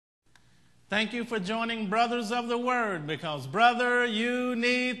Thank you for joining Brothers of the Word, because, brother, you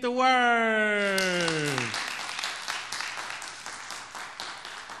need the Word.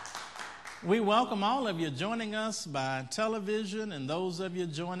 We welcome all of you joining us by television and those of you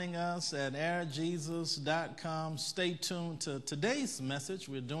joining us at airjesus.com. Stay tuned to today's message.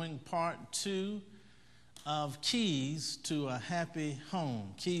 We're doing part 2 of Keys to a Happy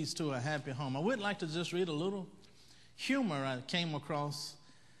Home. Keys to a Happy Home. I would like to just read a little humor I came across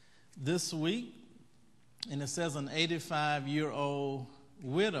this week, and it says an 85-year-old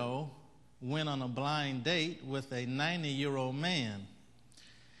widow went on a blind date with a 90-year-old man.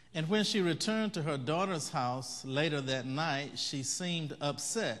 And when she returned to her daughter's house later that night, she seemed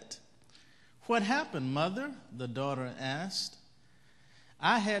upset. "What happened, Mother?" the daughter asked.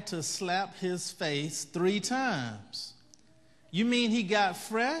 "I had to slap his face 3 times. "You mean he got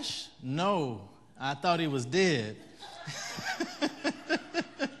fresh?" "No, I thought he was dead."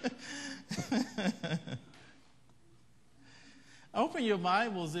 Open your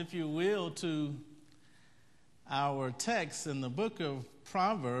Bibles, if you will, to our text in the book of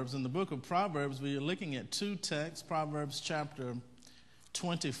Proverbs. In the book of Proverbs, we are looking at 2 texts. Proverbs chapter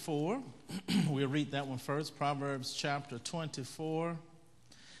 24. We'll read that one first. Proverbs chapter 24.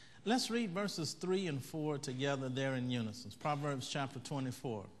 Let's read verses 3 and 4 together there in unison. Proverbs chapter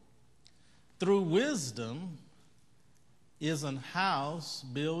 24. "Through wisdom is an house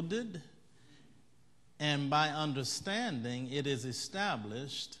builded, and by understanding it is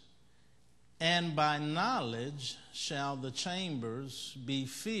established, and by knowledge shall the chambers be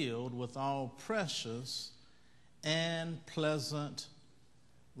filled with all precious and pleasant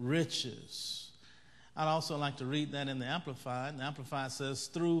riches." I'd also like to read that in the Amplified. The Amplified says,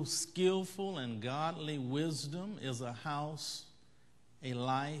 "Through skillful and godly wisdom is a house, a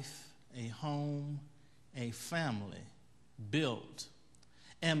life, a home, a family built,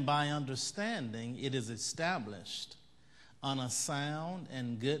 and by understanding it is established on a sound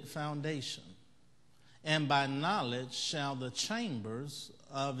and good foundation. And by knowledge shall the chambers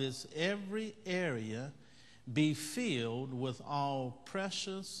of its every area be filled with all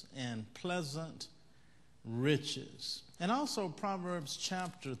precious and pleasant riches." And also Proverbs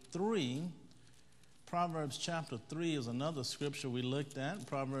chapter 3. Proverbs chapter 3 is another scripture we looked at.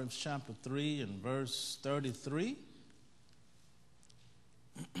 Proverbs chapter 3 and verse 33.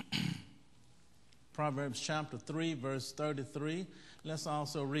 Proverbs chapter 3, verse 33. Let's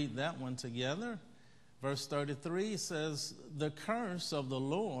also read that one together. Verse 33 says, "The curse of the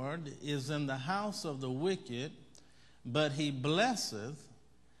Lord is in the house of the wicked, but he blesseth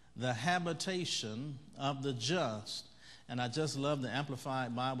the habitation of the just." And I just love the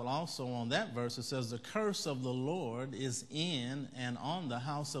Amplified Bible also on that verse. It says, "The curse of the Lord is in and on the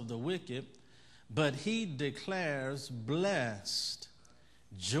house of the wicked, but he declares blessed,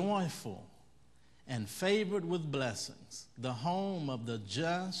 joyful, and favored with blessings, the home of the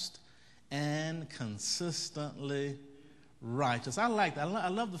just and consistently righteous." I like that. I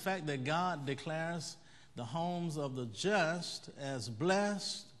love the fact that God declares the homes of the just as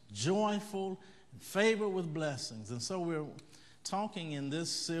blessed, joyful, and favored with blessings. And so we're talking in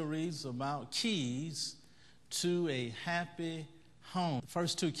this series about keys to a happy home. The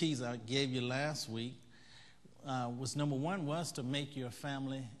first 2 keys I gave you last week was number 1 was to make your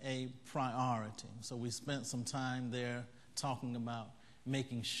family a priority. So we spent some time there talking about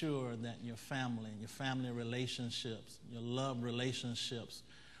making sure that your family relationships, your love relationships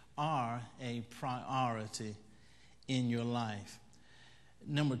are a priority in your life.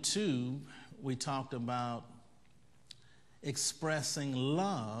 Number 2, we talked about expressing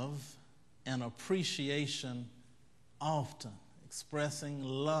love and appreciation often. Expressing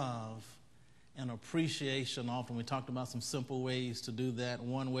love and appreciation often. We talked about some simple ways to do that.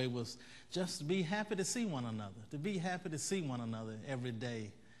 One way was just to be happy to see one another. To be happy to see one another every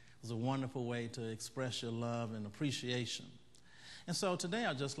day was a wonderful way to express your love and appreciation. And so today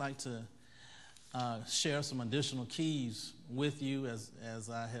I'd just like to share some additional keys with you as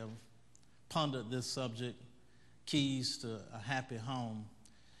I have pondered this subject, keys to a happy home.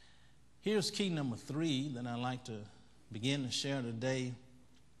 Here's key number 3 that I'd like to begin to share today.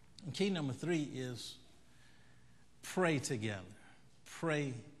 And key number 3 is pray together.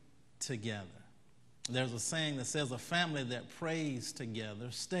 Pray together. There's a saying that says a family that prays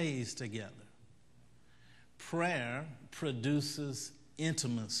together stays together. Prayer produces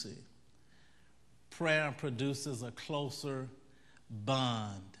intimacy. Prayer produces a closer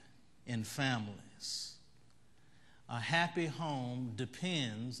bond in families. A happy home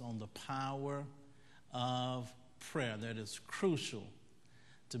depends on the power of prayer. That is crucial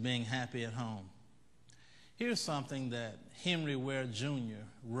to being happy at home. Here's something that Henry Ware Jr.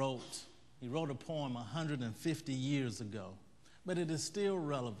 wrote He wrote a poem 150 years ago, but it is still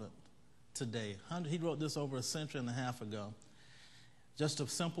relevant today. He wrote this over a century and a half ago. Just a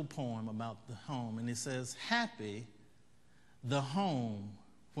simple poem about the home. And he says, happy the home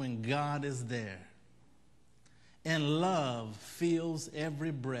when God is there, and love fills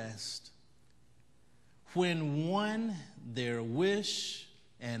every breast, when one their wish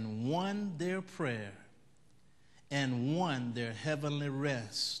and one their prayer and one their heavenly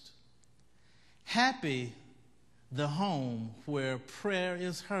rest. Happy the home where prayer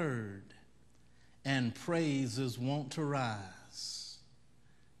is heard and praise is wont to rise,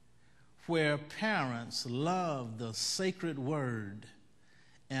 where parents love the sacred word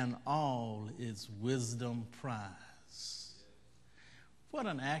and all its wisdom prize. What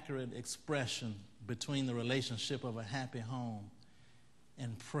an accurate expression between the relationship of a happy home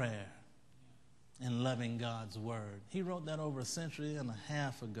and prayer and loving God's word. He wrote that over a century and a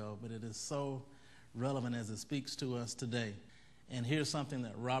half ago, but it is so relevant as it speaks to us today. And here's something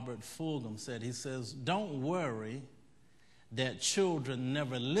that Robert Fulghum said. He says, don't worry that children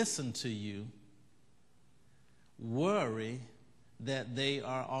never listen to you. Worry that they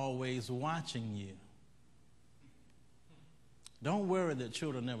are always watching you. Don't worry that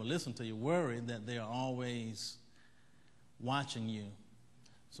children never listen to you. Worry that they are always watching you.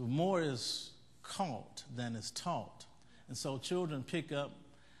 So more is caught than is taught. And so children pick up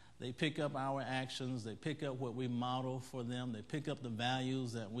our actions. They pick up what we model for them. They pick up the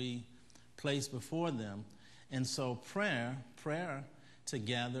values that we place before them. And so prayer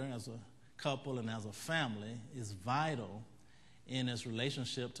together as a couple and as a family is vital in its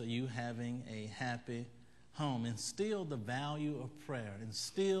relationship to you having a happy home. Instill the value of prayer.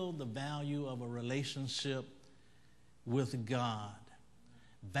 Instill the value of a relationship with God.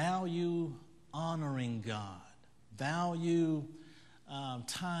 Value honoring God. Value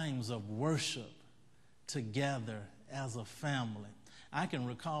times of worship together as a family. I can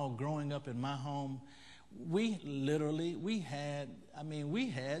recall growing up in my home, we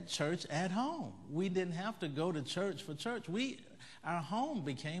had church at home. We didn't have to go to church for church. Our home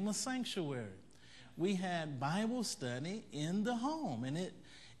became a sanctuary. We had Bible study in the home, and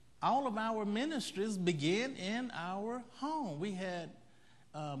all of our ministries began in our home. We had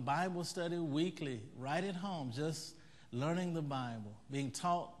Bible study weekly right at home, just learning the Bible, being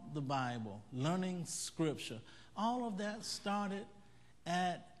taught the Bible, learning Scripture. All of that started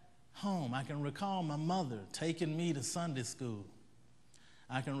at home. I can recall my mother taking me to Sunday school.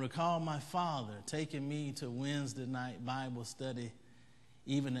 I can recall my father taking me to Wednesday night Bible study,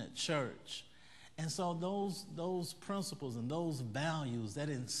 even at church. And so those principles and those values, that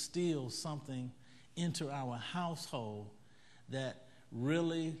instill something into our household that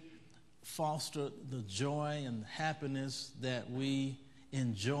really fostered the joy and happiness that we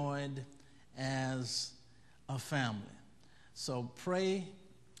enjoyed as a family. So pray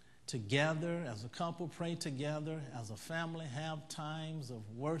together as a couple, pray together as a family, have times of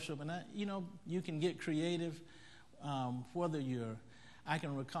worship. And you can get creative, I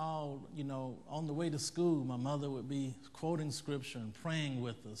can recall, on the way to school, my mother would be quoting Scripture and praying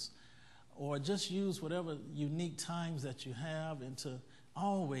with us, or just use whatever unique times that you have and to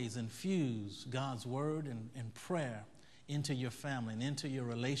always infuse God's word and prayer into your family and into your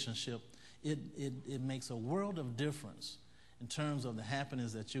relationship. It makes a world of difference in terms of the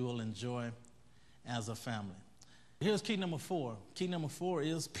happiness that you will enjoy as a family. Here's key number 4. Key number 4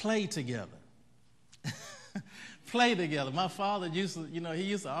 is play together. Play together. My father used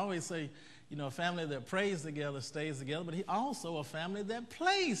to always say, a family that prays together stays together, but he also a family that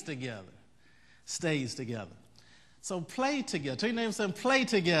plays together stays together. So play together. Tell your neighbor something, play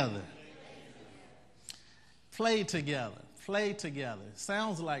together. Play together. Play together.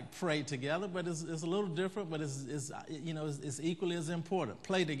 Sounds like pray together, but it's a little different, but it's equally as important.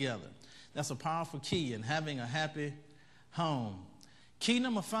 Play together. That's a powerful key in having a happy home. Key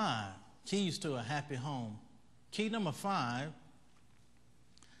number 5, keys to a happy home. Key number 5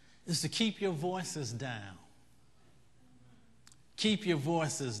 is to keep your voices down. Keep your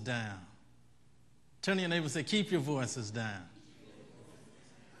voices down. Turn to your neighbor and say, keep your voices down.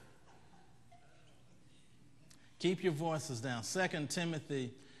 Keep your voices down. 2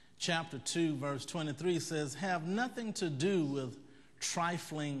 Timothy chapter 2, verse 23 says, have nothing to do with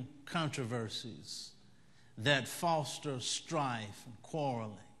trifling controversies that foster strife and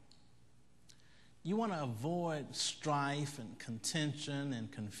quarreling. You want to avoid strife and contention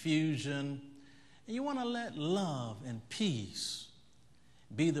and confusion. And you want to let love and peace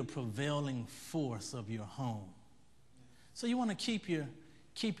be the prevailing force of your home. So you want to keep your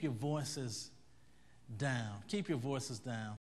voices down. Keep your voices down.